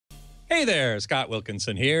Hey there, Scott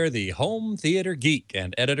Wilkinson here, the home theater geek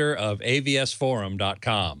and editor of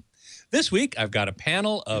avsforum.com. This week, I've got a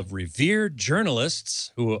panel of revered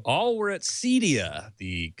journalists who all were at CEDIA,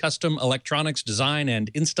 the Custom Electronics Design and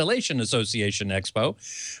Installation Association Expo,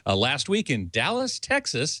 last week in Dallas,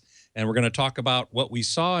 Texas, and we're going to talk about what we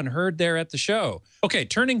saw and heard there at the show. Okay,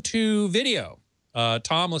 turning to video.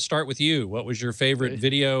 Tom, let's start with you. What was your favorite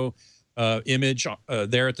video image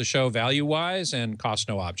there at the show, value-wise and cost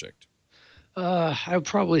no object? I would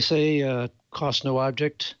probably say cost no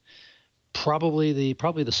object. Probably the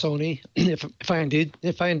Sony.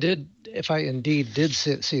 if I indeed did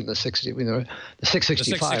see the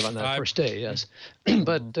 665 on that first day, yes.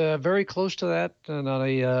 But very close to that on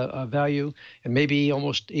a value, and maybe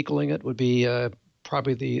almost equaling it would be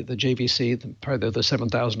probably the JVC, probably the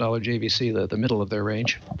 $7,000 JVC, the middle of their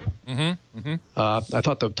range. I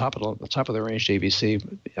thought the top of the range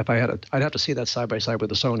JVC, if I'd have to see that side by side with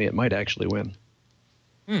the Sony, it might actually win.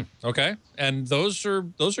 Okay, and those are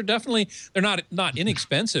definitely, they're not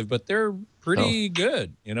inexpensive, but they're pretty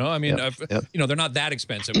good. You know, I mean, you know, they're not that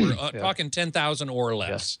expensive. We're talking 10,000 or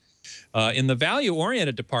less. In the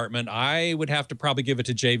value-oriented department, I would have to probably give it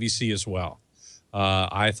to JVC as well.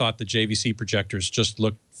 I thought the JVC projectors just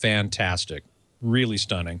looked fantastic, really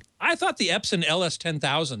stunning. I thought the Epson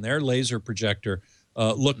LS10000, their laser projector,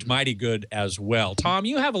 looked mighty good as well. Tom,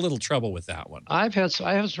 you have a little trouble with that one. I have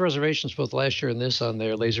some reservations both last year and this on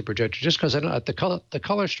their laser projector, just because the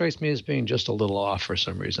color strikes me as being just a little off for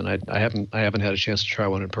some reason. I haven't had a chance to try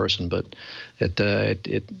one in person, but it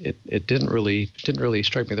didn't really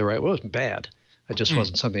strike me the right way. It wasn't bad. It just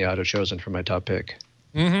wasn't something I'd have chosen for my top pick.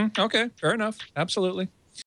 Okay, fair enough. Absolutely.